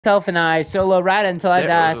Myself and I solo ride until I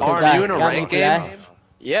die. Aren't you in a Got me rank for that. game?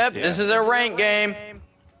 Yep, this is a rank game.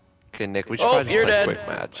 Okay, Nick, we should Oh, probably you're just play a dead.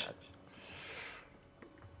 quick match.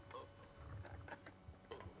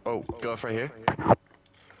 Oh, go off right here.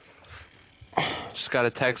 Just got a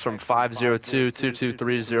text from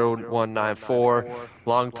 502-223-0194.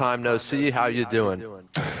 Long time no see. How you doing?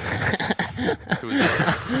 Who's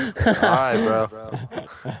that? Alright,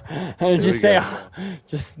 bro. Just say,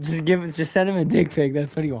 just send him a dick pic.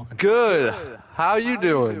 That's what he wants. Good. How you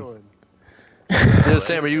doing? Yo,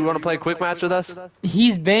 Sam, you want to play quick match with us?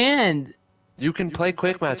 He's banned. You can play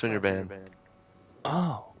quick match when you're banned.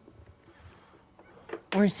 Oh.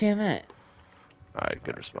 Where's Sam at? Alright,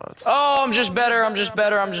 good response. Oh, I'm just better. I'm just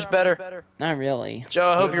better. Not really. Joe,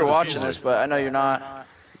 I hope Where's you're the watching diffuser? this, but I know you're not.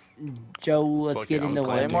 Joe, let's Fuck get it, into I'm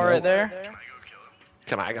one. Claymore right there.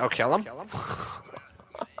 Can I go kill him?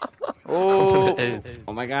 Oh.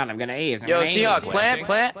 Oh my god, I'm gonna ace. Yo, Seahawk, plant.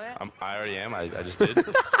 I already am. I just did.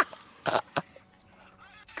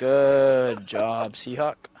 Good job,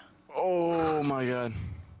 Seahawk. Oh my god.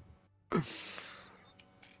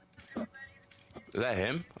 Is that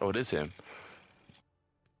him? Oh, it is him.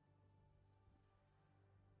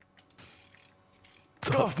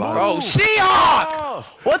 Bro, Seahawk!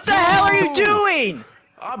 What the hell are you doing?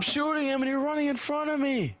 I'm shooting him and you're running in front of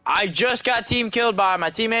me. I just got team killed by my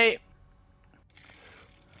teammate.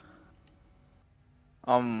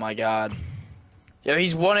 Oh my god. Yo,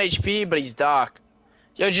 he's 1 HP, but he's Doc.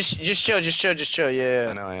 Yo, just chill, I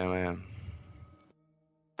yeah. know I am.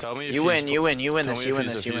 Tell me if You win Tell this, me you if win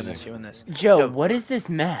he's this, you win defusing. this, you win this. Joe, Yo. what is this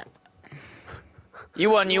map? You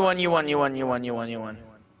won.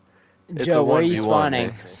 It's Joe, a where are you 1v1, spawning?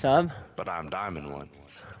 Nick. Sub? But I'm diamond one.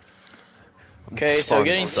 Okay, so Spawn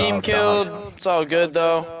getting sub, team dog. killed, it's all good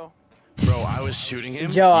though. Bro, I was shooting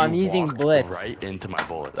him. Joe, I'm you using walked Blitz. right into my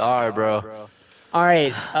bullets. Alright, bro.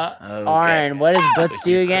 Alright, Aaron, what does Blitz Like,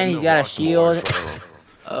 do you again? couldn't He's got a have walked more in shield. front of him.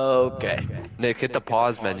 Okay. Nick, hit the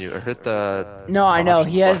pause menu, or hit the... No, I know,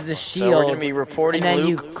 he has the So we're gonna shield. be reporting And then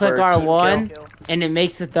you Luke click for team R1, kill. and it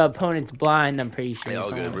makes it the opponent's blind, I'm pretty sure. Yeah, all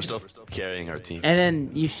good. something. We're still carrying our team. And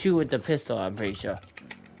then you shoot with the pistol, I'm pretty sure.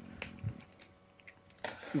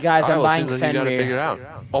 Guys, Alright, I'm well, buying seems like you gotta figure it Fenrir.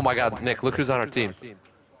 out. Oh my god, Nick, look who's on our team.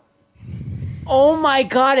 Oh my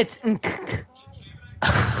god, it's...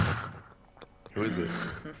 Who is it?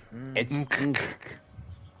 It's...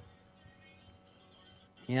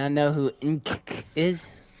 You don't know who is?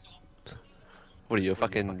 What are you, a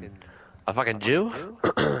fucking Jew?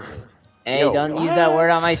 Hey, Yo, don't use that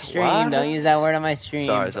word on my what? stream. What? Don't use that word on my stream.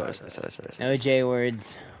 Sorry. No J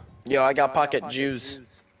words. Yo, I got pocket Jews.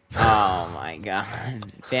 Oh my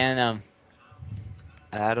god. Ban him.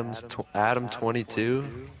 Adam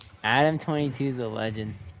 22. Adam 22 is a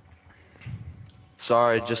legend.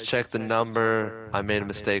 Sorry, just check the number. I made a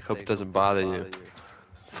mistake. Hope it doesn't bother you.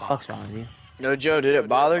 Fuck's wrong with you? No, Joe, did it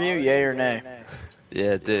bother you? Yay or nay?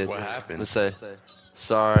 Yeah, it did. What happened? Let's say,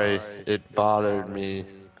 sorry, it bothered me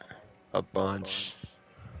a bunch.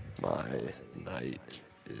 My night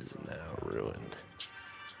is now ruined.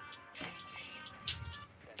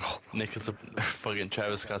 Nick is a fucking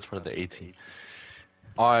Travis Scott's part of the 18.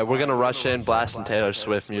 Alright, we're gonna rush in, blasting Taylor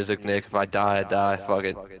Swift music, Nick. If I die, I die. Fuck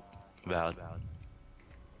it. Valid.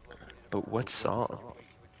 But what song?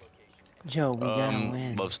 Joe, we gotta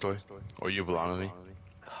win. Love story. Or You Belong With Me.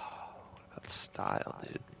 That's style,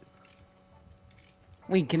 dude.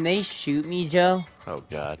 Wait, can they shoot me, Joe? Oh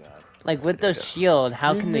god. Like with the shield,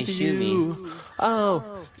 how can they shoot me?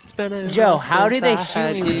 Oh, it's been a Joe, while how do since they I shoot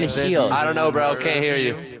had me with the even- shield? I don't know, bro. Can't hear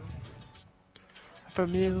you.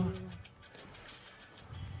 From you.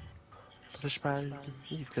 Push by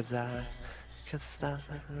leave, cause I can't stop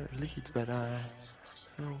leads, but I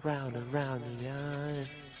go round and round the eye.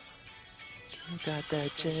 You got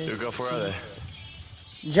that Dude, chance. go for it.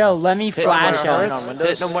 Joe, let me Hitting flash where it him. hurts,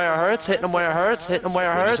 hitting them where it hurts, hitting them where it hurts, hitting them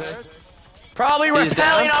where it What'd you hurts. say? Probably He's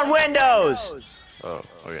repelling down. on windows. Oh,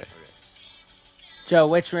 okay. Joe,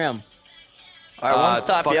 which room? Alright, one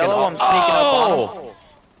stop fucking yellow. I'm up. sneaking up on him. Oh!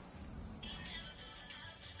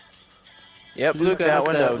 Yep, You Luke, got that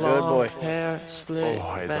window. Good long boy. hair, slick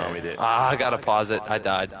Oh, it's back. on me, dude. Ah, I gotta pause it. I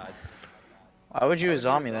died. Why would you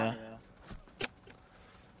zombie that?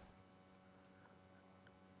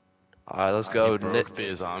 Alright, let's go. You broke Nick. the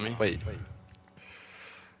Azami. Wait,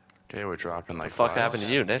 Okay, we're dropping like what the fuck flies. happened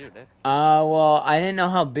to you, Nick? Well, I didn't know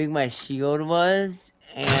how big my shield was,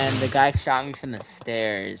 and the guy shot me from the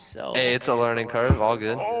stairs, so... Hey, it's a learning curve. All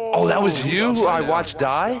good. Oh, that was you who I watched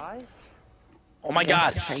die? Oh my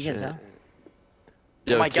god. How you get that?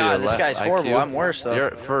 Yo, Oh my to god, your this left, guy's horrible. IQ. I'm worse though.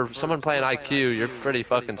 You're, for someone playing IQ, you're pretty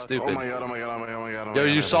fucking stupid. Oh my god, oh my god, oh my god, oh my god. Oh my Yo,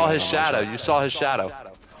 god, you oh saw my his god, shadow. You saw his shadow.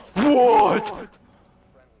 What?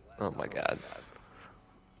 Oh my god.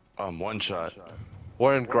 One shot.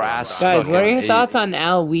 We're in grass. Guys, what are your fucking thoughts eight. on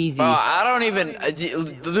Al Weezy? Bro, I don't even.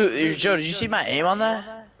 Joe, did you see my aim on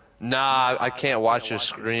that? Nah, I can't watch your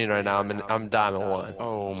screen right now. I'm diamond 1.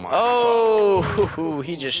 Oh my. Oh,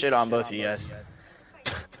 he just shit on both of you guys.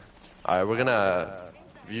 Alright, we're gonna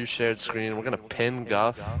view shared screen. We're gonna pin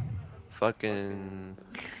Guff. Fucking.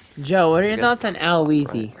 Joe, what are your guess- thoughts on Al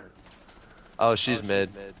Weezy? Oh, she's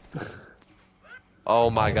mid.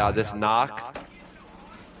 Oh my god, this knock.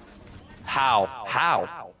 How?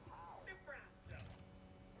 How?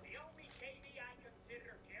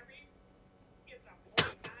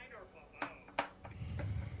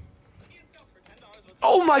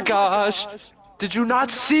 Oh my gosh! Did you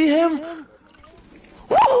not see him?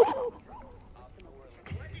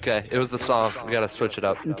 Okay, it was the song. We gotta switch it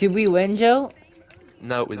up. Did we win, Joe?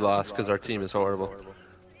 No, we lost because our team is horrible.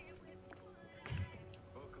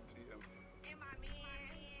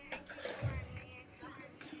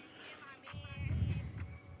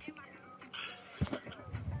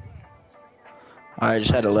 I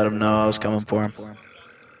just had to let him know I was coming for him.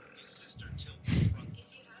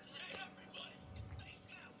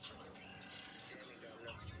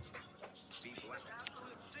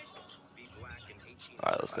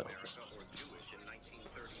 Alright, let's go.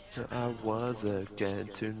 I was again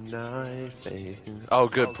tonight. Oh,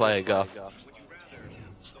 good play, Guff.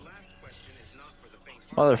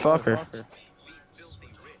 Motherfucker.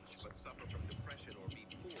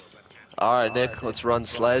 Alright, Nick, let's run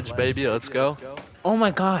sledge, baby. Let's go. Oh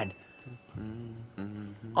my god.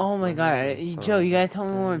 Oh my god. Joe, you gotta tell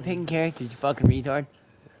me when we're picking characters, you fucking retard.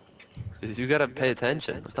 You gotta pay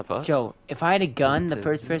attention. What the fuck? Joe, if I had a gun, the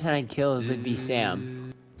first person I'd kill would be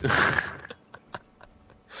Sam.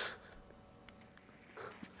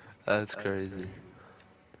 That's crazy.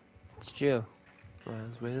 It's true.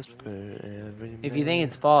 Whisper every If you think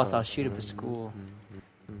it's false, I'll shoot up a school.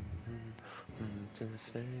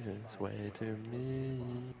 Way to me.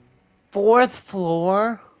 4th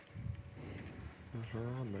floor?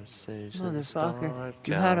 Conversation Motherfucker.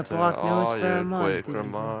 You had a blocked nose all for a your month, quick didn't you?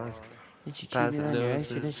 remarks. Did she cheat Passive on your ex,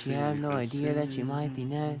 notes or does she and have no idea that you might be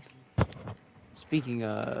secrecy. next? Speaking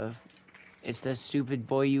of, it's that stupid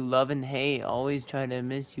boy you love and hate. Always try to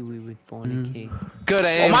miss you, we would fornicate. Good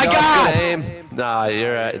aim. Oh my Guff, God! Good aim. Nah,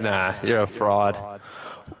 you're a fraud.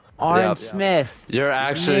 Aaron Yep. Smith. You're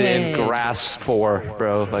actually in Yeah. grass 4,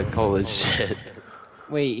 bro. Like, holy shit.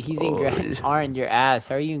 Wait, he's in grass. Holy- Aaron, your ass.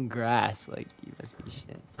 How are you in grass? Like, you must be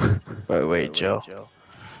shit. Wait, Joe.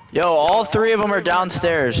 Yo, all 3 of them are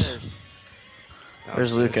downstairs.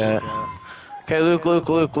 Where's Luke at? Okay, Luke.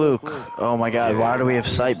 Oh my god, why do we have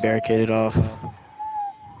sight barricaded off?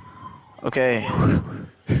 Okay.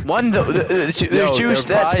 One, Yo, juice,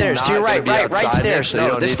 they're that probably stairs. To your not right, gonna be right outside, stairs. Nick, so you No,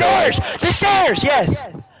 don't the need to, stairs! The stairs, yes!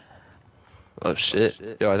 Oh, shit.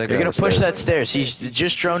 Yo, I think You're I gonna push that stairs. stairs. He's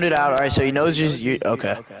just droned it out. Alright, so he knows you.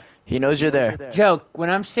 Okay. He knows you're there. Joe,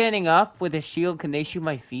 when I'm standing up with a shield, can they shoot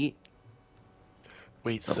my feet?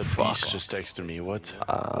 Wait, Oh, Sabis fuck. just texted me. What?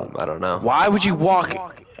 I don't know. Why would you walk?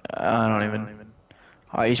 I don't even.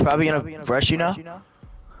 Alright, he's probably gonna rush you now?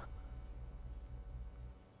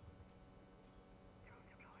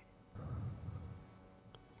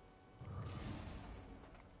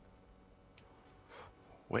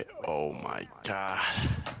 Wait. Oh my god.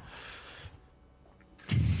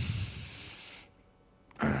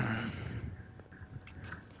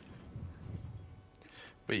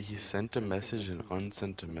 Wait, he sent a message and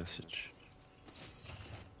unsent a message.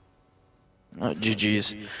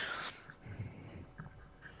 GG's.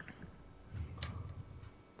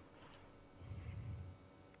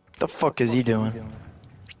 The fuck is he doing?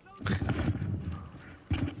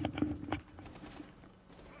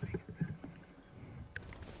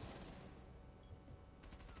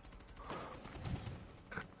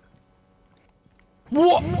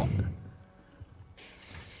 What?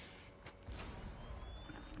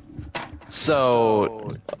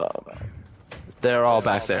 So, they're all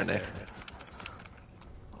back there, Nick.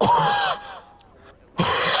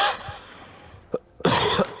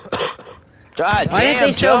 God Why didn't they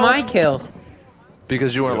damn, show Joe! my kill?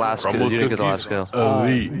 Because you weren't last kill. Rumble You didn't get the cookies. last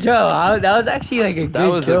kill. Joe, that was actually like a good That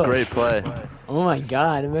was kill. a great play. Oh my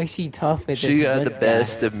god, I'm actually tough with this. She got the Blitz guy.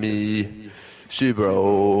 best of me. She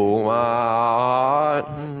broke my heart.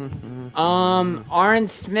 Aaron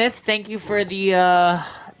Smith, thank you for the,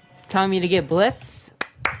 telling me to get blitz.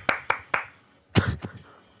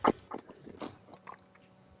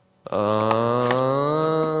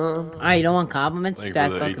 Alright, you don't want compliments, Thank you fat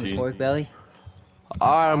for the fucking 18. pork belly?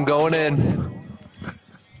 Alright, I'm going in.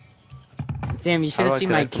 Sam, you How should do have I seen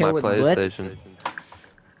my connect to kill my with blitz. PlayStation?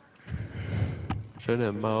 Should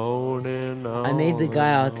moaning I made the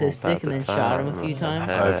guy on autistic about and the then shot him a time few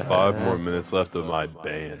times. I have 5 more minutes left of my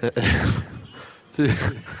ban. Dude,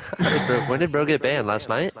 when did bro get banned? Last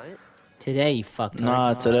night? Today, you fucked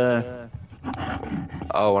Nah, today.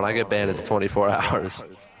 Oh, when I get banned, it's 24 hours.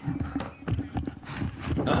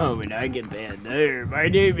 Oh, when I get banned, there, my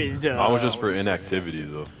name is. I was just for inactivity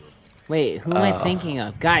though. Wait, who am I thinking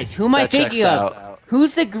of? Guys, who am I That checks thinking of? out.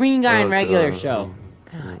 Who's the green guy in Oh, regular duh. show?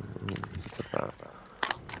 God. What's it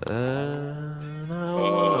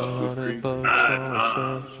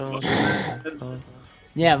about?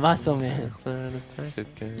 Yeah, Muscle Man.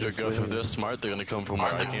 Yo, Guff, if they're smart, they're gonna come from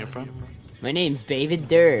where I came from. My name's David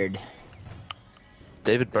Durd.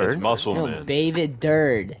 David It's Byrne? Muscle No, Man. David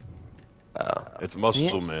Durd. It's Muscle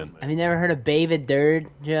Yeah. Man. Have you never heard of David Durd,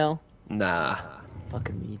 Joe? Nah.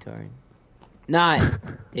 Fucking retard. Not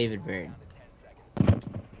David Bird.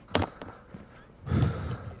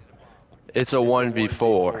 It's a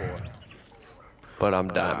 1v4. But I'm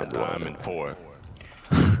Diamond 1. I'm in 4.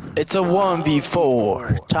 It's a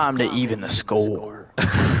 1v4. Time to even the score.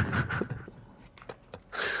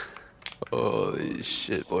 Holy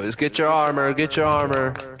shit, boys. Get your armor, get your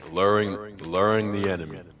armor. Luring the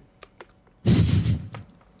enemy.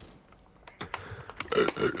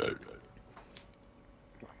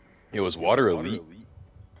 It was water elite.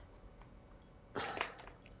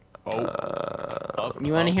 Oh,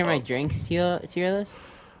 You want to hear my drinks tier list?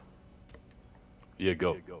 yeah,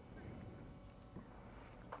 go.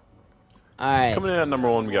 Alright, Coming in at number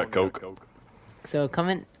 1, we got Coke. so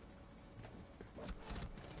coming...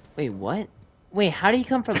 Wait, what? Wait, how do you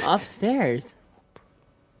come from upstairs?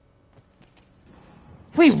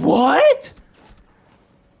 Wait, what?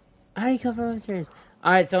 How do you come from upstairs?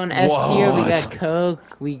 Alright, so in S tier, we got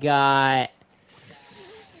Coke, we got...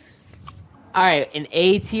 Alright, in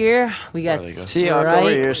A tier, we got There you go. See, I'll go over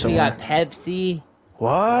Sprite, here we somewhere. got Pepsi,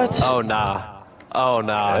 What? Oh, nah. Oh,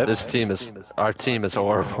 nah. Our team is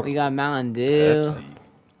horrible. we got Mountain Dew. Pepsi.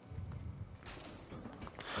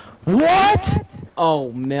 What?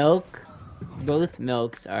 Oh, milk. Both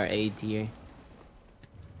milks are A tier.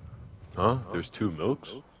 Huh? There's 2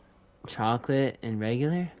 milks? Chocolate and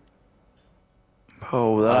regular.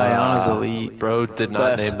 Oh, that Ayana's elite. Bro did not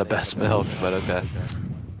Left. name the best milk, but okay.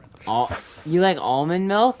 You like almond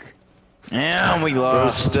milk? And we Bro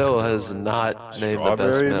lost. still has not named the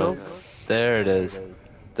best Strawberry milk. milk? There it is.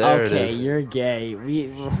 There it Okay, is. you're gay.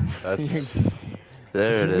 That's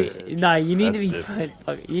There it is. No, you need to That's be different.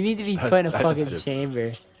 put. You need to be put in a That's fucking different.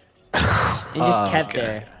 chamber and just kept okay.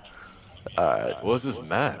 there. Alright. what's this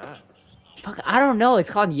map? Fuck, I don't know. It's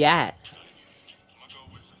called Yat.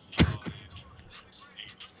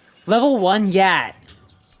 Level 1 Yat.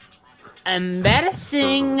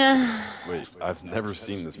 Embarrassing. Wait, I've never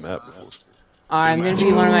seen this map before. Alright, I'm gonna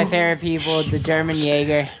be one of my favorite people, the German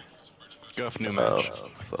Jaeger. Guff, new Oh, match.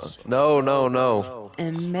 fuck. No, no, no.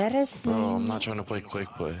 Embarrassing. Bro, I'm not trying to play quick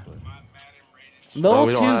play. No, Level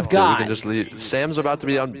we 2 don't have to. We God. can just leave. Sam's about to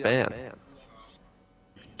be unbanned.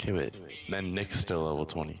 Okay, wait. Then Nick's still level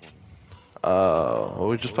 20. Well,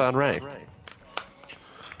 we just play on rank.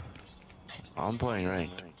 I'm playing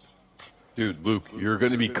ranked. Dude, Luke, you're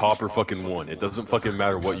gonna be copper fucking 1. It doesn't fucking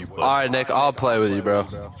matter what you play. Alright, Nick, I'll play with you, bro.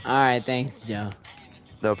 Alright, thanks, Joe.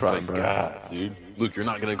 No My problem, bro. God, dude. Luke, you're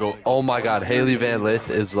not gonna go. Oh my god, Haley Van Lith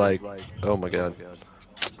is like, oh my god.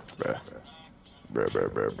 Bruh. Bruh,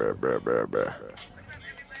 bruh, bruh, bruh, bruh, bruh, bruh.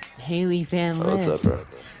 Haley Van Oh, what's Lith. up, bro?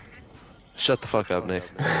 Shut the fuck up, Nick.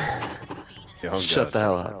 Young Shut guys. the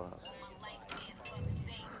hell up.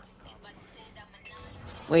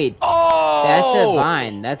 Wait, Oh! that's a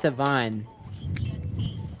vine. That's a vine.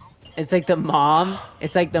 It's like the mom.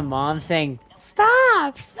 It's like the mom saying,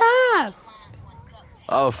 "Stop! Stop!"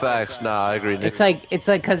 Oh, facts. Nah, I agree, Nick. It's like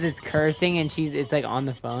because it's cursing and it's like on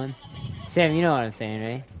the phone. Sam, you know what I'm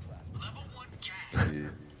saying, right?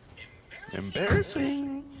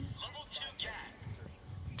 Embarrassing.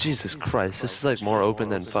 Jesus Christ, this is like more open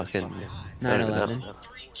than fucking 9/11.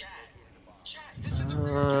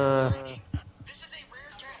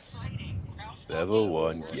 Level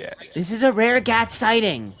 1, yeah. This is a rare gat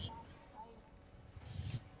sighting.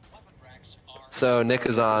 So Nick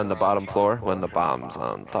is on the bottom floor when the bomb's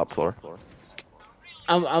on top floor.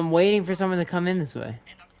 I'm waiting for someone to come in this way.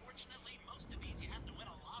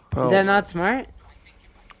 Bro. Is that not smart?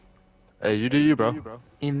 Hey, you do you, bro.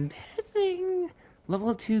 Embarrassing.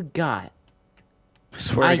 Level 2 got.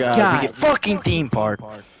 Swear I to God, got- we get fucking theme park.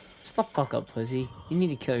 Shut the fuck up, pussy. You need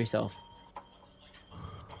to kill yourself.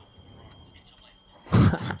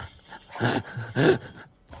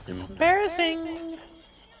 Embarrassing.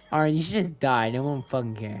 Alright, you should just die. No one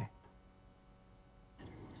fucking care.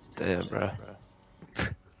 Damn, bro.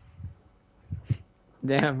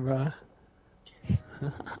 Damn, bro.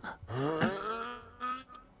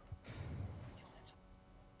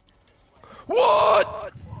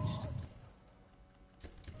 What?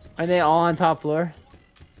 Are they all on top floor?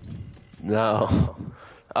 No.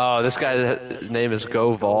 Oh, this guy's name is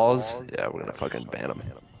Go Vols. Yeah, we're gonna fucking ban him.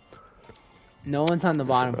 No one's on the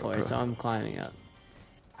bottom about, floor, bro? so I'm climbing up.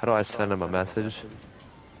 How do I send him a message?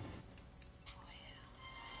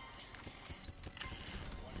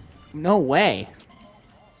 No way.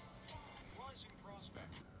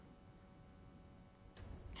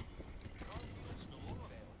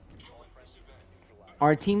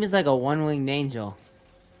 Our team is like a one-winged angel.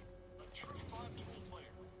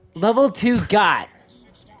 Level 2 got.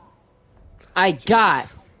 I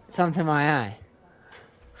got something in my eye.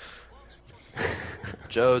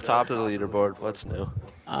 Joe, top of the leaderboard. What's new?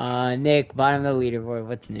 Nick, bottom of the leaderboard.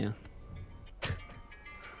 What's new?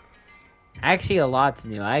 Actually, a lot's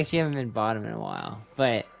new. I actually haven't been bottom in a while,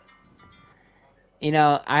 but you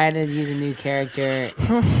know, I had to use a new character.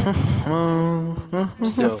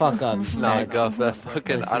 Yo, Fuck up. you Nah, fat Guff, that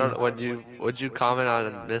fucking. pussy. I don't. Would you comment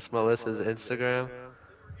on Miss Melissa's Instagram?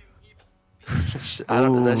 I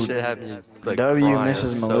don't. That Ooh, shit had me like W, crying. It Mrs.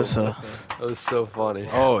 was Melissa. It was so funny.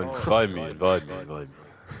 Oh, invite me. I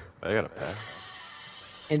got a pack.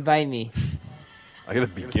 Invite me. I got a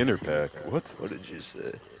beginner pack. What? What did you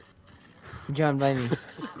say? John, invite me.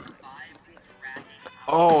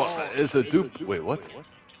 Oh, it's a dupe. Wait, what?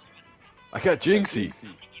 I got Jinxie.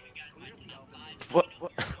 What?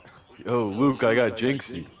 Yo, Luke, I got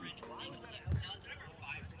Jinxie.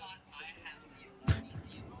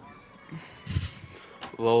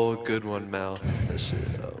 Lol, good one, Mal. That shit.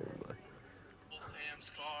 Oh my.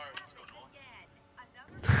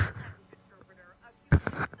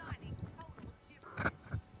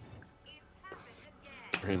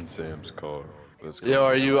 We're in Sam's car. Let's go. Yo,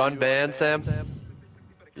 are you unbanned, Sam?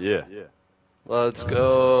 Yeah. Let's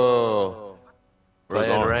go. Where's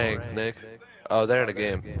Playing on? rank, Nick. Oh, they're in a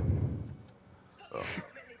game. Oh.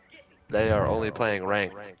 They are only playing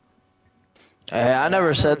ranked. Hey, I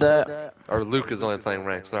never said that. Or Luke is only playing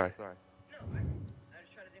ranked, sorry.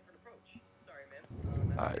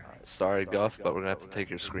 Alright, sorry Guff, but we're gonna have to take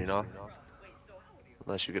your screen off.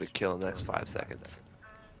 Unless you get a kill in the next 5 seconds.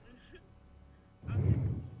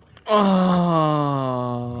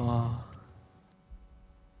 Oh.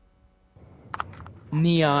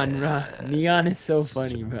 Neon, bro. Neon is so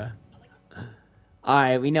funny, bro.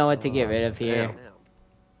 Alright, we know what to get rid of here. Damn.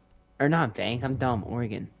 Or not Bank, I'm dumb.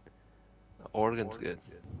 Oregon. Oregon's good.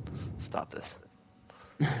 Stop this.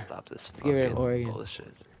 Stop this Let's get rid of fucking Oregon.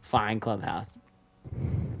 bullshit. Fine, Clubhouse.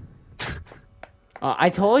 Oh, I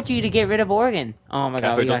told you to get rid of Oregon. Oh my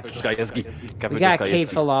god, we got Cape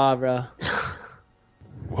Falah, bro.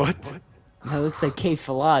 What? That looks like Cape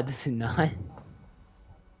Falah, does it not?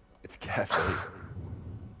 It's cafe.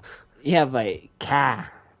 Yeah, but Ka.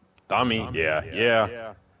 Dummy.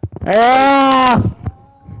 Yeah.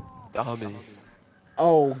 Dummy.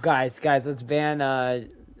 Oh, guys, let's ban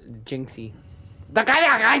Jinxie. That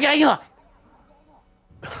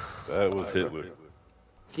was Hitler.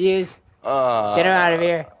 Fuse, get him out of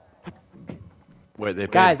here. Wait, they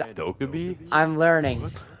Guys, banned Dokkaebi? I'm learning.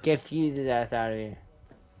 Get Fuse's ass out of here.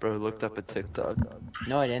 Bro, looked up a TikTok.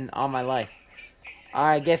 No, I didn't. All my life.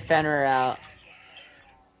 Alright, get Fenrir out.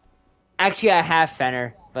 Actually, I have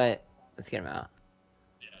Fenrir, but let's get him out.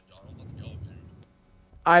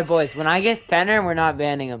 Alright, boys, when I get Fenrir, we're not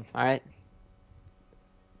banning him, alright?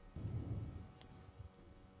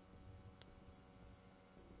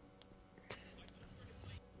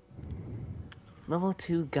 Level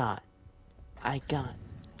 2 got. I got.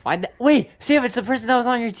 Wait, Sam, it's the person that was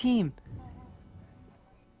on your team.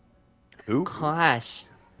 Who? Clash.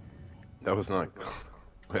 That was not.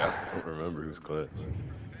 Wait, I don't remember who's Clash.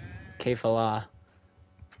 K-Falah.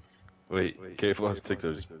 Wait, K-Flaw's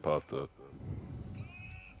TikTok just popped up.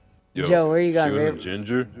 Yo, Joe, where you going, shooting a babe?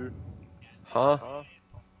 Ginger? Huh?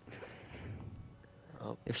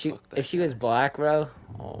 Oh, If she fuck that was black, bro,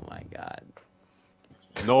 oh my god.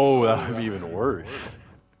 No, that would be even worse.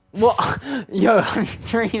 Well, yo, I'm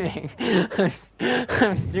streaming.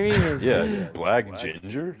 I'm streaming. Yeah, Black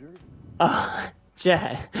Ginger? Oh,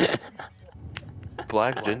 Chad.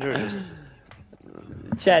 Black Ginger or just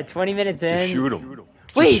Chad, 20 minutes in. Just shoot him.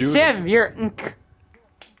 Wait, Sam, you're.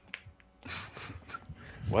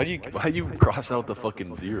 Why do you cross out the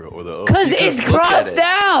fucking zero or the O? Cause Because it's look at crossed it.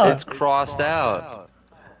 out. It's crossed out.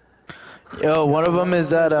 Yo, one of them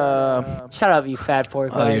is that, Shut up, you fat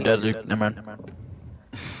pork. Oh, you're dead, Luke. Never mind.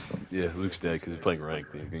 Yeah, Luke's dead because he's playing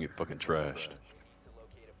ranked and he's gonna get fucking trashed.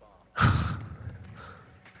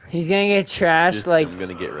 He's gonna get trashed Just, like I'm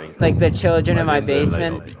gonna get ranked. the children in By my the end of the night,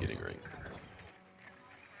 I'll basement. be getting ranked.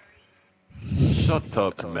 Shut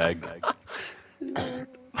up, Meg.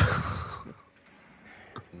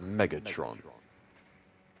 Megatron.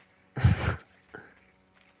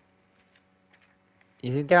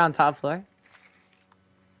 You think they're on top floor?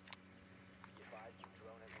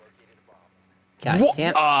 God, What?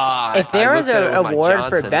 Sam. Ah, If there I was looked at it an with my award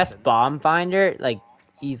for Johnson. best bomb finder, like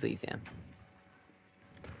easily Sam.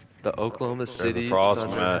 The Oklahoma City frost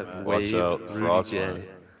Thunder mat. have Watch waived out, Rudy frost Gay. mat.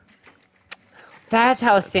 That's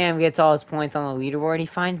how sad. Sam gets all his points on the leaderboard. He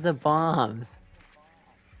finds the bombs.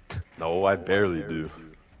 No, I barely do.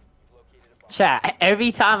 Chat.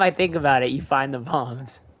 Every time I think about it, you find the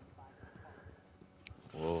bombs.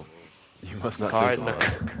 Well, you must not Alright, think about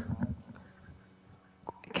it.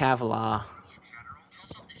 Kevlar.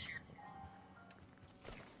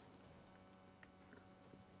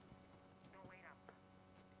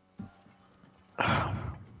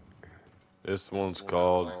 This one's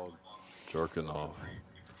called jerking off.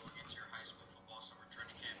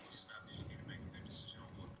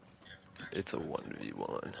 It's a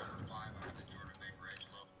 1v1.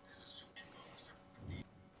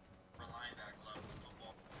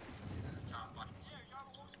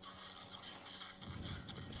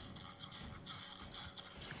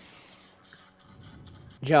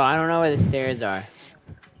 Joe, I don't know where the stairs are.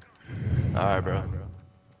 Alright, bro.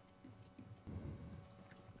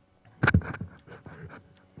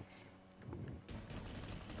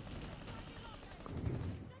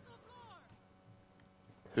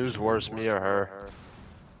 Who's worse, me or her?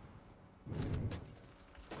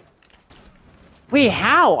 Wait,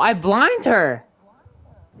 how? I blind her.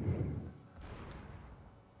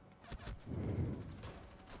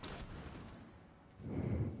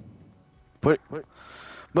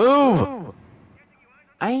 Move!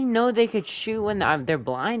 I didn't know they could shoot when they're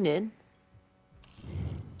blinded.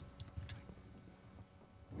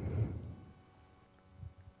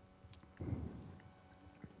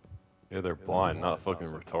 Yeah, they're blind, not fucking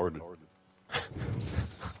retarded.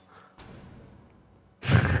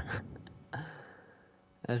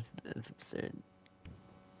 That's absurd.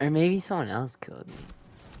 Or maybe someone else killed me.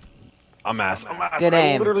 I'm asking. Good I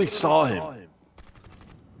aim. literally saw him.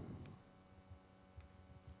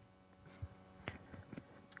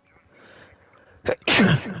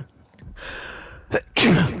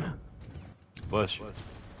 Bless you.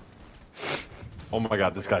 Oh my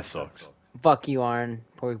god, this guy sucks. Fuck you, Arn.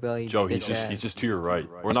 Pork belly. Joe, bitch ass. he's just to your right.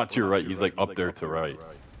 Or not to your right, he's like up there to right.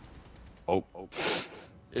 Oh.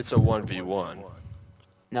 It's a 1v1.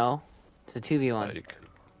 No. It's a 2v1. Like,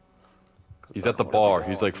 He's at the bar.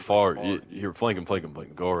 He's like far. You're flank him.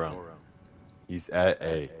 Go around. He's at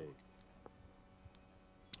A.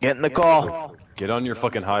 Get in the call. Get on your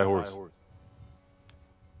fucking high horse.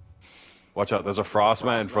 Watch out. There's a frost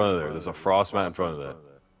mat in front of there. There's a frost mat in front of that.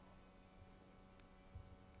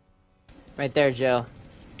 Right there, Joe.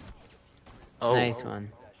 oh, Nice one.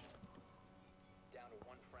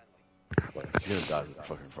 He's gonna die with the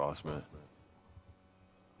fucking frost mat.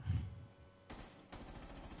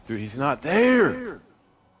 Dude, he's not there.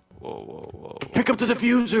 Whoa. Pick up the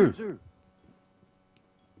diffuser.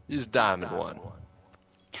 He's diamond one.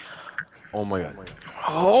 Oh my god.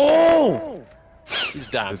 Oh! He's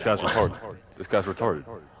diamond This guy's one. retarded. This guy's retarded.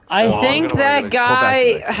 I So, think I'm gonna- that we're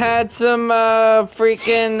guy back to had some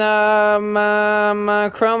freaking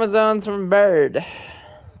chromosomes from bird.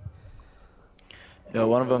 Yo,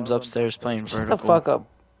 one of them's upstairs playing Shut vertical. the fuck up,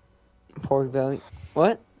 pork belly.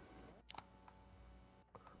 What?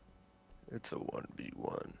 It's a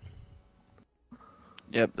 1v1.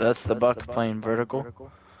 Yep, that's the buck playing vertical.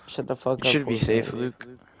 Shut the fuck You up. should be pork safe, belly. Luke.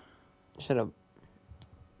 Shut up,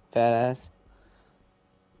 fat ass.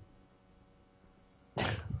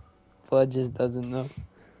 Blood just doesn't know.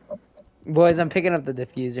 Boys, I'm picking up the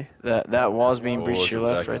diffuser. That wall's being breached Oh, to your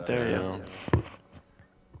left exactly. right there, yeah.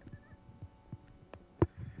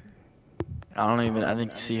 I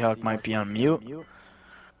think Seahawk might be on mute.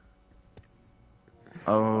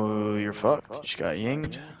 Oh, you're fucked. You just got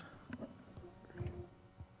yinged.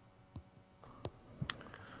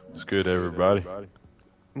 It's good, everybody.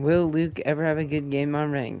 Will Luke ever have a good game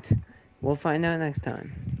on ranked? We'll find out next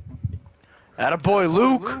time. Attaboy,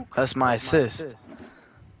 Luke! That's my assist.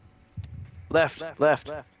 Left.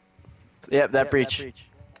 Yep, that breach.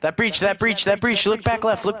 That breach. Look back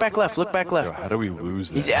left. Yo, how do we lose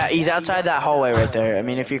that? He's outside that hallway right there. I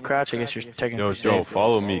mean, if you crouch, I guess you're technically Yo, Joe, safe.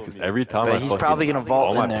 follow me, because every time But I he's fucking, probably gonna vault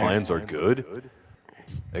all my in there. plans are good,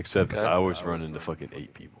 except Okay. I always run into fucking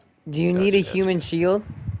 8 people. Do you need a Gotcha. human shield?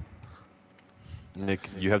 Nick,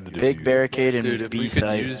 you have the Big diffuser. barricade and Dude, if B we could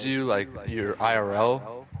site. use you like your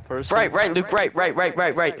IRL person. Right, Luke, right.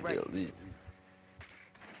 The elite.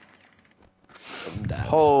 I'm down.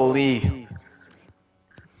 Holy.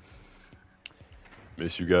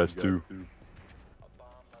 Miss you guys too.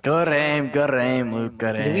 Good aim, Luke,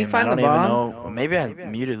 good aim. Did we find I don't the even bomb? know. Well, maybe I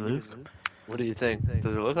muted Luke. What do you think?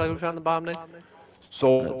 Does it look like we found the bomb, Nick?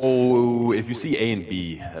 So if you see A and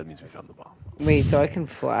B, that means we found the bomb. Wait, so I can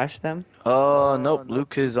flash them? Oh, nope,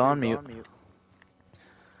 Luke is on mute.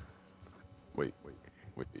 Wait.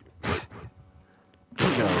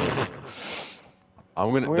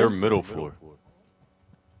 I'm gonna. They're Where's- middle floor.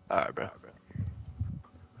 Alright, bro.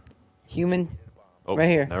 Human, Oh, Right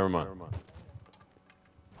here. Never mind.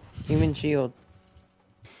 human shield.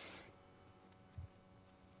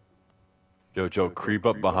 Yo, Joe, creep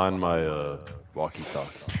up behind my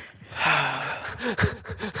walkie-talkie.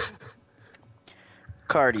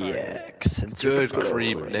 Cardiac. Sensor Good deployed.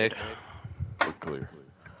 creep, Nick. We're clear.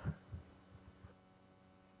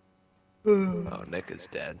 Oh, Nick is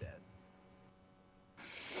dead.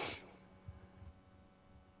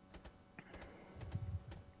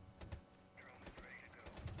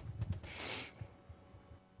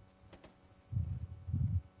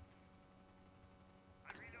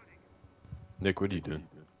 Nick, what are you doing?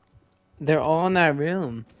 They're all in that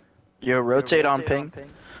room. Yo, rotate on ping.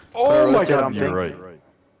 Oh my God, You're ping. right.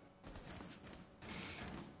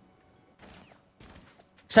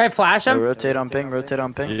 Should I flash Yo, them? rotate on ping.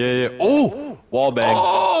 Yeah. Oh! Wall bang.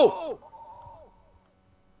 Oh!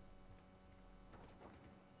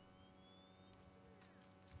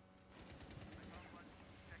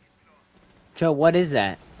 Joe, what is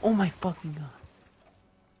that? Oh my fucking god.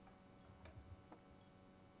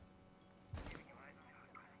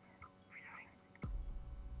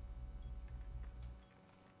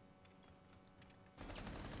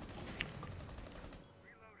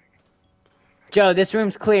 Joe, this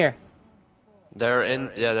room's clear. They're in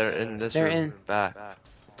this They're room. in. Back.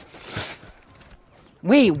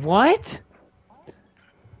 Wait, what?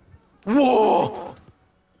 Whoa!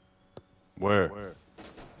 Where?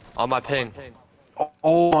 On my ping.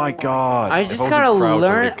 Oh my god. I If just wasn't gotta crouched,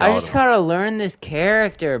 learn. would've I got just him. gotta learn this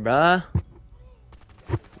character, bruh.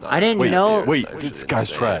 I didn't Wait, know- wait, this guy's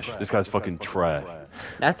trash. This guy's fucking trash.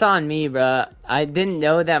 That's on me, bruh. I didn't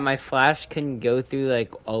know that my flash couldn't go through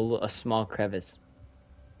like a small crevice,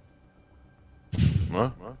 Huh?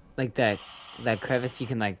 like that crevice you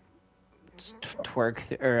can like twerk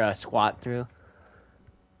or squat through.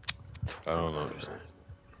 I don't know what you're saying.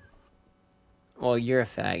 Well, you're a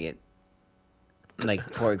faggot, like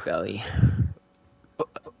pork belly.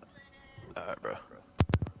 Alright, bro.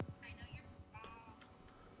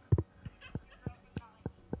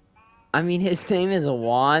 I mean, his name is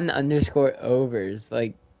Juan_overs.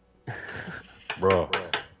 Like, Bro,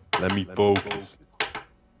 let me focus.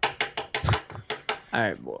 all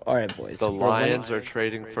right, boys. The We're winning. Lions are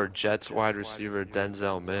trading for Jets wide receiver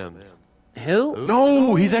Denzel Mims. Who?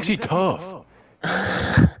 No, he's actually tough.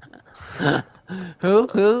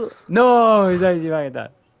 Who? No, he's actually like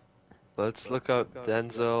that. Let's look up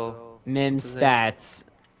Denzel. Mim What's his name? stats.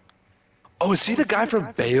 Oh, is he the guy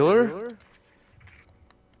from Baylor?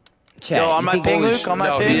 Chat, Yo, on you my think- ping, Holy Luke, on my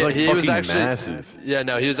no, ping. He's like he was fucking actually massive. Yeah,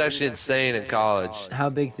 no, he was actually insane in college. How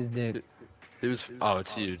big's his dick? He was. Oh,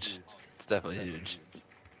 it's huge. It's definitely huge.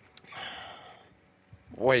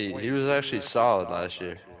 Wait, he was actually solid last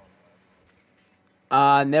year.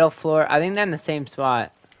 Middle floor. I think they're in the same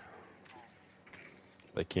spot.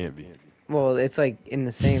 They can't be. Well, it's like in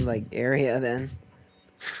the same like area then.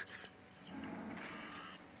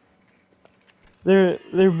 They're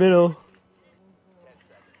middle.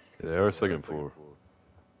 They are second floor.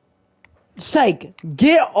 Psych,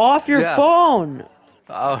 get off your Yeah. phone.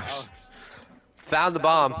 Oh, found the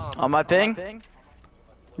bomb. On my ping.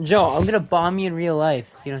 Joe, I'm gonna bomb you in real life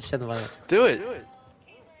if you don't shut the fuck up. Do it.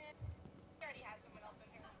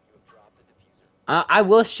 I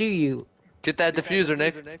will shoot you. Get that diffuser,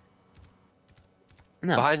 Nick.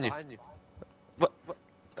 No. Behind you. What?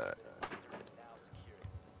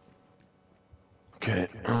 Okay.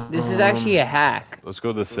 This is actually a hack. Let's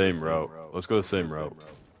go the same route.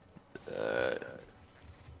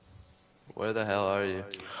 Where the hell are you?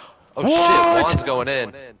 Oh What? shit, Juan's going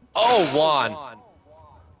in. Oh, Juan.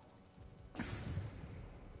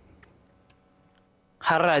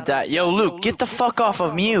 How did I die? Yo, Luke, get the fuck off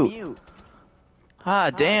of mute. Ah,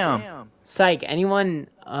 damn. Psych, anyone,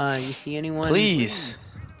 you see anyone? Please.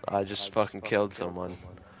 I just fucking killed someone.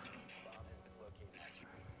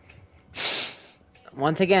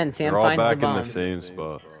 Once again, Sam They're all finds back the in the bomb. same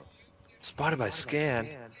spot. Spotted by scan.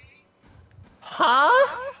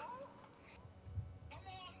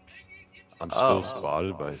 I'm Oh. still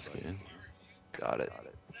spotted by scan. Got it.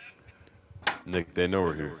 Nick, they know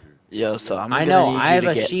we're here. Yo, so I'm I gonna know, need I you have to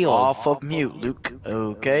a get shield. off of mute, Luke.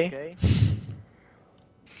 Okay?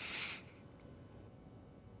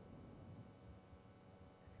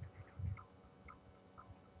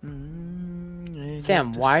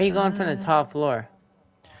 Sam, why are you going from the top floor?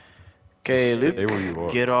 Okay, Just stay where Luke, you are.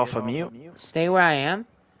 get off of mute. Stay where I am?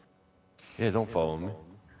 Yeah, don't follow me.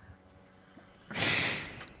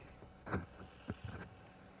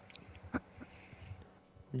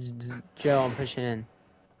 Joe, I'm pushing in.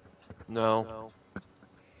 No.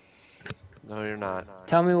 No, you're not.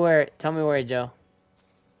 Tell me where, Joe.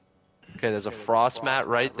 Okay, there's a frost mat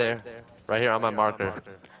right there. Right here on my marker.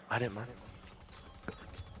 I didn't mark.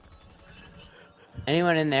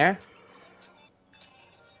 Anyone in there?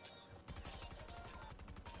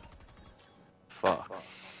 Fuck.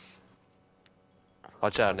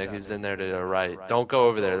 Watch out, Nick. He's in there to the right. Don't go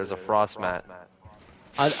over there. There's a frost mat.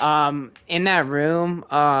 In that room,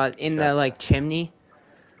 in the, like, chimney.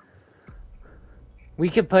 We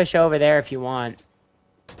could push over there if you want.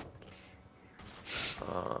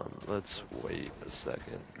 Let's wait a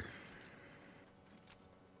second.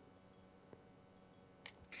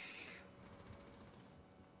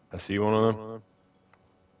 I see one of them.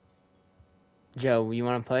 Joe, you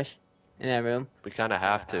want to push in that room? We kind of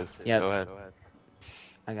have to. Yep. Go ahead.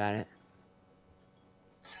 I got it.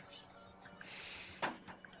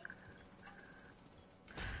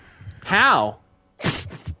 How?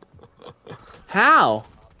 How?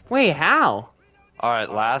 Wait, how? All right,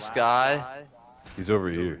 last guy. He's over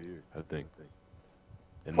here, I think.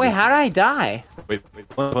 In Wait, this how did room. I die? Wait,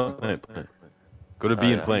 plant. Go to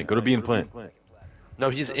B and plant. Go to B and plant. No,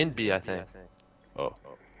 he's in B, I think. Oh.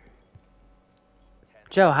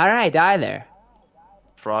 Joe, how did I die there?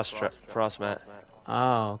 Frost mat.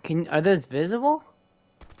 Oh, are those visible?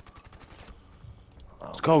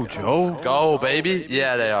 Let's go, Joe. Go, baby.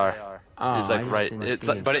 Yeah, they are. Oh, He's I like just right. didn't It's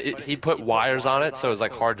see like, it. but he put wires on it, so it's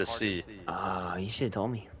like hard to see. Oh, you should have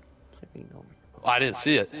told me. I didn't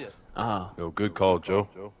see it. Oh, Yo, good call, Joe.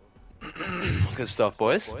 Good stuff,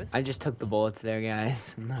 boys. I just took the bullets there,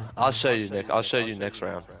 guys. I'll show you, Nick. I'll show you next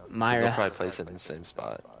round. 'Cause They'll Myra. probably place it in the same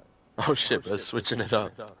spot. Oh shit, bro, switching it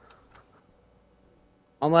up.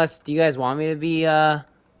 Unless, do you guys want me to be, Hey,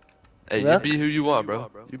 Rook? you be who you want, bro.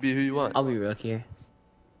 You be who you want. I'll be Rook here.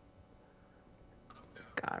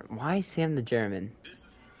 God, why is Sam the German?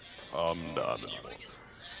 I'm done.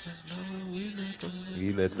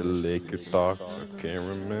 We let the Lakers talk. I can't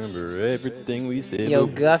remember everything we said. Yo,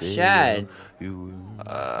 but we Guff said Shad. you-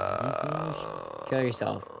 Kill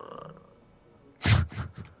yourself.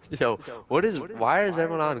 Yo, why is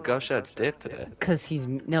everyone on Gushad's dick today? Cause he's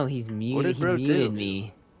muted. did He bro muted do?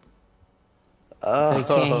 me, Oh. so he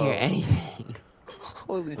can't hear anything.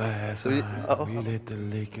 Holy. Last So we- night oh. we let the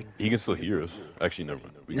Lakers. He can still hear us. Actually, never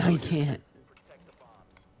mind. We No, can he still hear can't.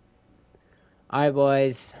 All right,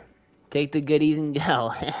 boys, take the goodies and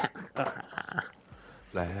go.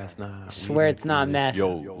 Last night. we Swear let it's the not Lakers- meth.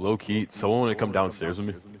 Yo, low key. Someone wanna come downstairs with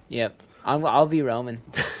me? Yep, I'll be Roman.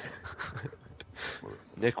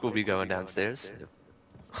 Nick will be going downstairs.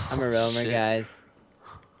 I'm a roamer, Shit. guys.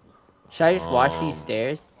 Should I just watch these Um,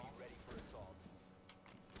 stairs?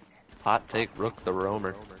 Hot take, Rook the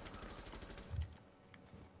roamer.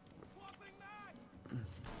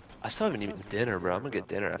 I still haven't eaten dinner, bro. I'm gonna get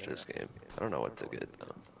dinner after this game. I don't know what to get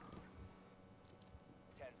though.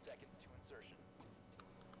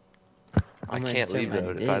 I I'm gonna can't insert leave my though.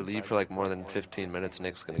 If I dick. leave for like more than 15 minutes,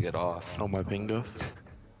 Nick's gonna get off. Oh, my bingo.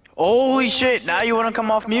 Holy shit, now you wanna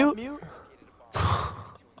come off mute?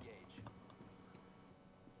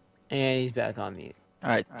 And he's back on mute.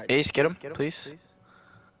 Alright, Ace, get him, please.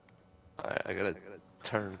 Alright, I gotta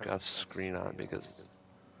turn Guff's screen on because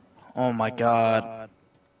Oh my god.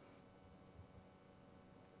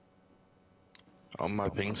 On my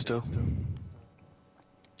ping still.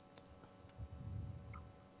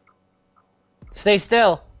 Stay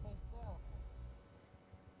still.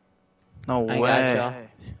 No I way. got y'all.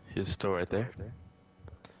 He's still right there.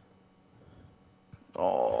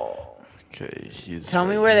 Oh. Okay, he's. Tell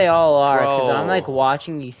me right where here. they all are, cause I'm Bro. like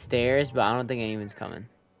watching these stairs, but I don't think anyone's coming.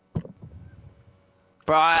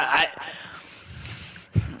 Bro,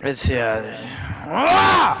 it's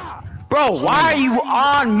Bro, why are you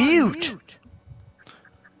on mute?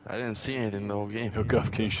 I didn't see anything the whole game. Yo,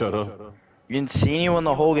 Guff, can you shut up? You didn't see anyone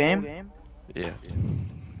the whole game? Yeah.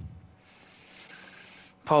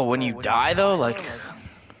 Paul, when you die though, like,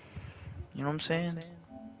 you know what I'm saying?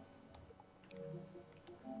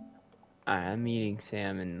 Alright, I'm meeting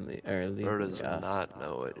Sam and Luke. Bird does not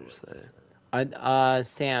know what you're saying.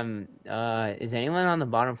 Sam, is anyone on the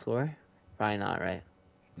bottom floor? Probably not, right?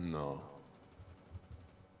 No.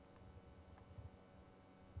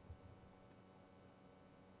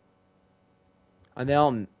 Are they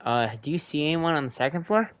all? Do you see anyone on the second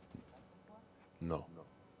floor? No.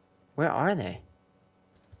 Where are they?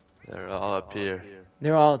 They're all up here.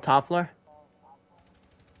 They're all top floor.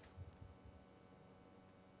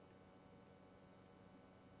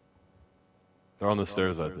 They're on the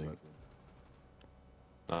stairs, I think.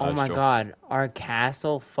 Oh Nice, my Joe. god, our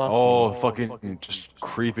castle fucking. Oh, fucking just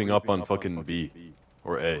creeping up on fucking B.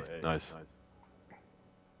 Or A. Nice.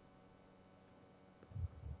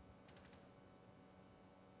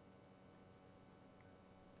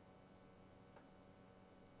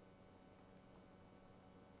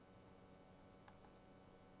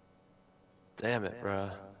 Damn it, bro.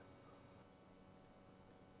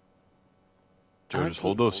 Joe, just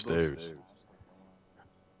hold those stairs.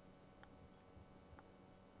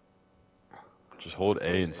 Just hold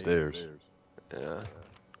A and stairs. Yeah.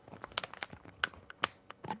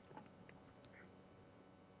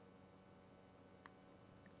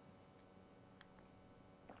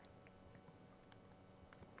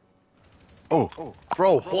 Oh,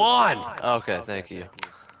 Bro, Juan! Okay, thank you.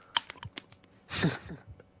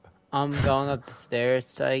 I'm going up the stairs,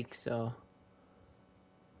 psych. So.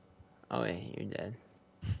 Oh wait, you're dead.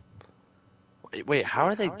 Wait, how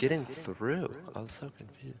are they getting through? I was so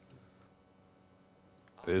confused.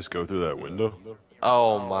 they just go through that window?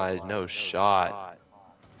 Oh my, no shot.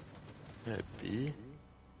 Could it be?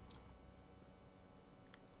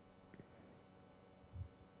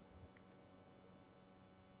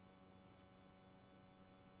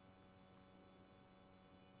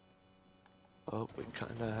 Oh, we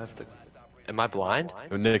kinda have to. Am I blind?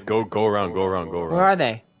 Yo, Nick, go around. Where are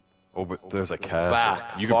they? Oh, but there's a cat.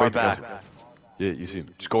 Back, You far can break the back. Yeah, you see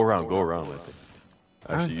him. Just go around. I think.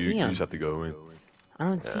 I don't Actually, see you him. just have to go in. I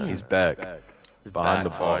don't see He's him. back. Behind Back, the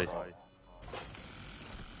bar. right.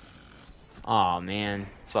 Oh man.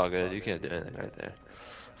 It's all good. You can't do anything right there.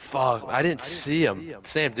 Fuck, I didn't see him.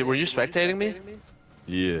 Sam, were you spectating me?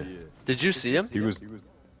 Yeah. Did you see him? He was.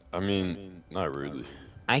 I mean, not really.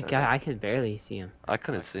 I could barely see him. I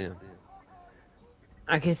couldn't see him.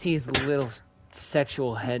 I could see his little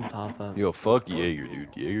sexual head pop up. Yo, fuck Jaeger, dude.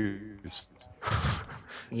 Jaeger's.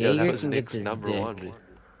 Yo, that Jaeger was can get Nick's this number dick. one. Dude.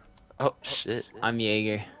 Oh shit. I'm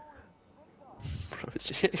Jaeger.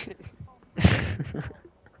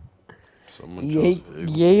 Someone chose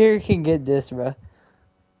Fable. Jaeger can get this, bro.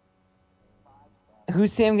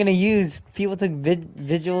 Who's Sam gonna use? People took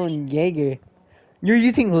Vigil and Jaeger. You're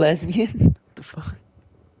using lesbian? What the fuck?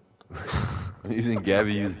 I'm using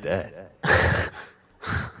Gabby use that.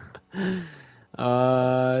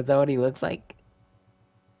 Is that what he looks like?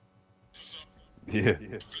 Yeah.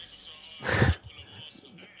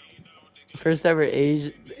 First ever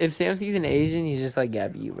Asian. If Sam sees an Asian, he's just like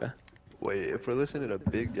Gabby, you, bro. Wait, if we're listening to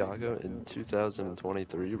Big Yaga in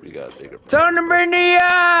 2023, we got bigger. Time to bring the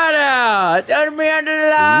yacht out! Time to bring out the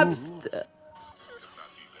lobster!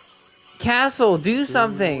 Castle, do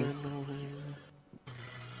something!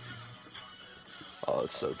 Oh,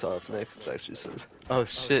 it's so tough, Nick. It's actually so. Oh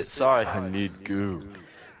shit! Sorry. I need goo.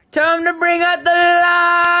 Time to bring out the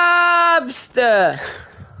lobster!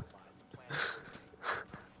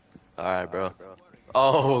 All right, bro.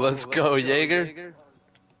 Oh, let's go, Jaeger.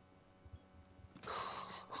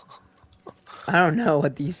 I don't know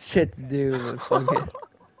what these shits do, but fuck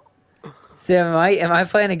it. Sam, am I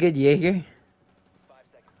playing a good Jaeger?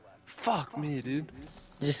 Fuck me, dude.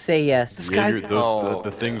 Just say yes. This guy's- Jaeger, those, Oh,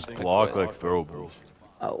 the things block like throwables.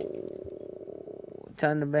 Oh,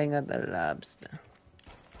 time to bring out the lobster.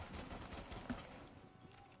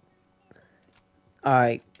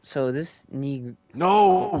 Alright, so this Negro.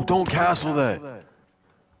 No, don't castle that.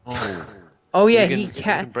 Oh, Oh yeah, You he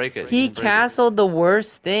can break it. he You can break it. castled the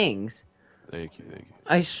worst things. thank you.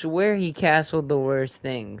 I swear he castled the worst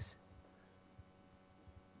things.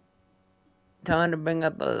 Time to bring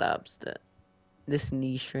out the lobster. This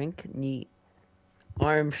knee shrink, knee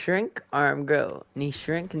arm shrink, arm grow. Knee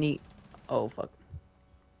shrink, knee. Oh fuck.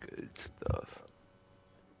 Good stuff.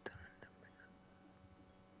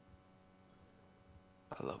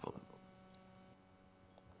 I love him.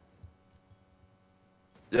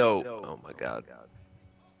 Yo. Oh my god.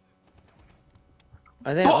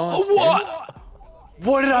 Are they all upstairs? What?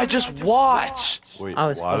 What did I just watch? Wait, I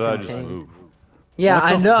was why did I fucking just kidding. move? Yeah, What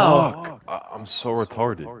I the know. fuck? I'm so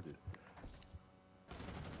retarded.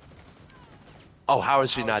 Oh, how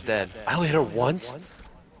is she not dead? I only hit her once.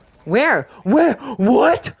 Where? Where?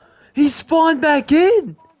 What? He spawned back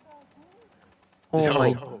in. Oh Yo.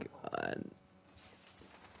 my god.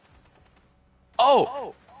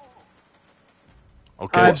 Oh.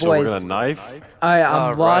 Okay, Alright, so we're boys. gonna knife. Alright, I'm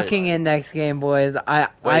Alright. walking in next game, boys. I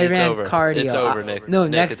Wait, it's ran over. cardio. It's over, Nick. No,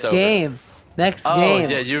 Nick, next it's over. game. Next Oh game.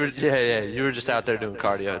 yeah, you were just out there doing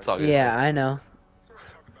cardio. It's all good. Yeah, I know.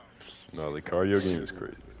 No, the cardio game is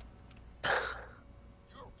crazy.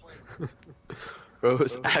 Bro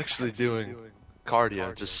was actually doing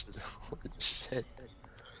cardio. Just shit.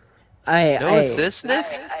 No I assist, Nick?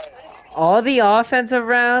 all the offensive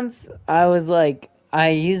rounds, I was like, I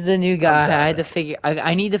used the new guy. I had to figure.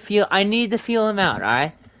 I need to feel. I need to feel him out. All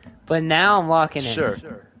right. But now I'm locking in. Sure.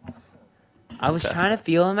 I was Okay. trying to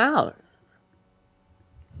feel him out.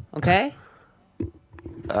 Okay.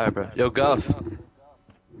 All right, bro. Yo, Guff.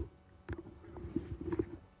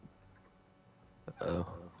 Oh,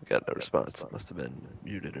 got no response. Must have been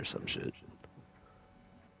muted or some shit.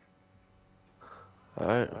 All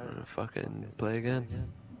right, we're gonna fucking play again.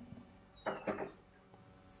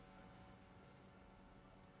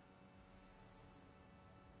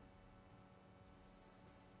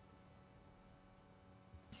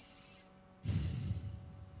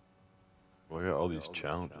 Well, I got all these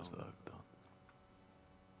challenges that I've done.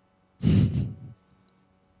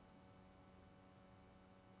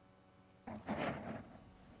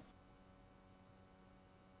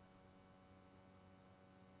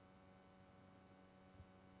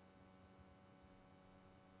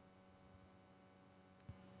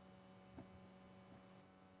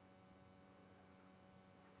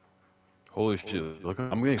 Holy shit! Look,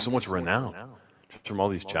 I'm getting so much renown just from all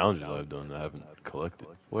these challenges I've done that I haven't collected.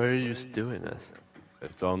 Where are you doing this?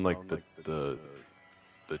 It's on like the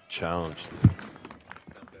challenge thing.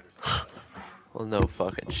 Well, no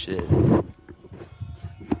fucking shit. Where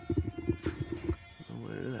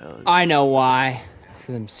the hell is I know why.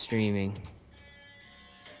 'Cause I'm streaming.